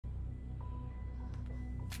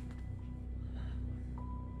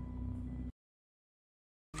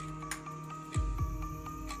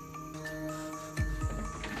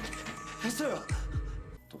됐어요.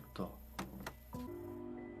 또.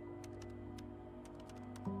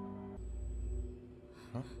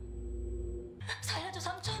 살려줘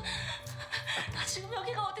삼촌. 나 지금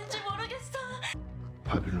여기가 어딘지 모르겠어.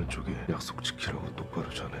 바빌론 쪽에 약속 지키라고 똑바로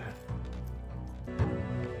전해.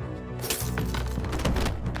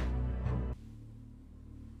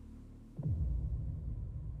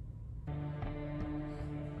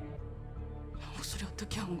 목소리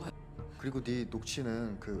어떻게 한 거야? 그리고 네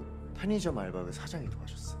녹취는 그 편의점 알바의 사장이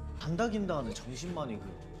도와줬어. 단다긴다는 정신만이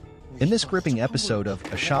In this gripping episode of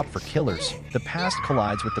A Shop for Killers, the past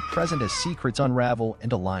collides with the present as secrets unravel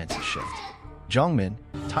and alliances shift. Jongmin,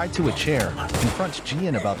 tied to a chair, confronts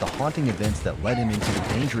Jian about the haunting events that led him into the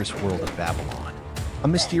dangerous world of Babylon, a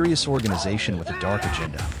mysterious organization with a dark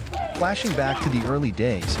agenda. Flashing back to the early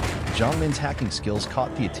days, Jongmin's hacking skills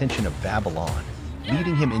caught the attention of Babylon,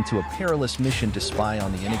 leading him into a perilous mission to spy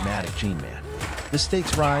on the enigmatic Jian Man. The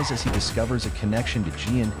stakes rise as he discovers a connection to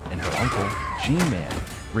Jian and her uncle, Jian Man,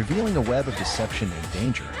 revealing a web of deception and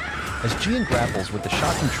danger. As Jian grapples with the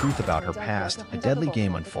shocking truth about her past, a deadly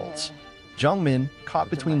game unfolds. Jongmin, caught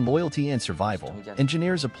between loyalty and survival,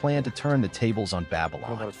 engineers a plan to turn the tables on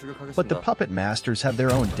Babylon. But the puppet masters have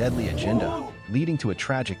their own deadly agenda, leading to a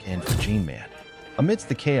tragic end for Jian Man. Amidst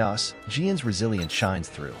the chaos, Jian's resilience shines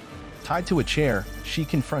through. Tied to a chair, she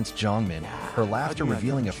confronts Jongmin, her laughter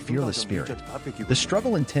revealing a fearless spirit. The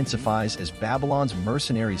struggle intensifies as Babylon's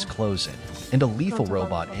mercenaries close in, and a lethal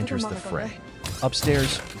robot enters the fray.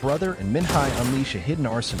 Upstairs, Brother and Minhai unleash a hidden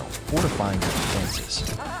arsenal, fortifying their defenses.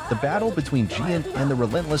 The battle between Jian and the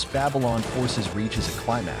relentless Babylon forces reaches a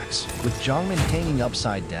climax, with Jongmin hanging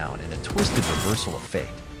upside down in a twisted reversal of fate.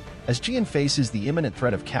 As Jian faces the imminent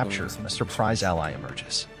threat of capture, a surprise ally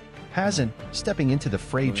emerges. Hazan, stepping into the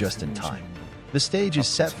fray just in time. The stage is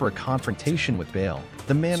set for a confrontation with Baal,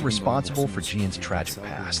 the man responsible for Jian's tragic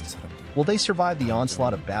past. Will they survive the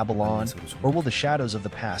onslaught of Babylon, or will the shadows of the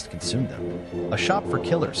past consume them? A Shop for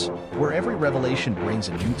Killers, where every revelation brings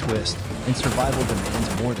a new twist, and survival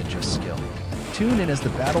demands more than just skill. Tune in as the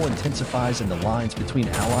battle intensifies and the lines between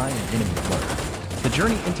ally and enemy blur. The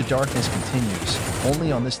journey into darkness continues,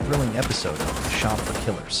 only on this thrilling episode of Shop for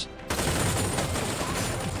Killers.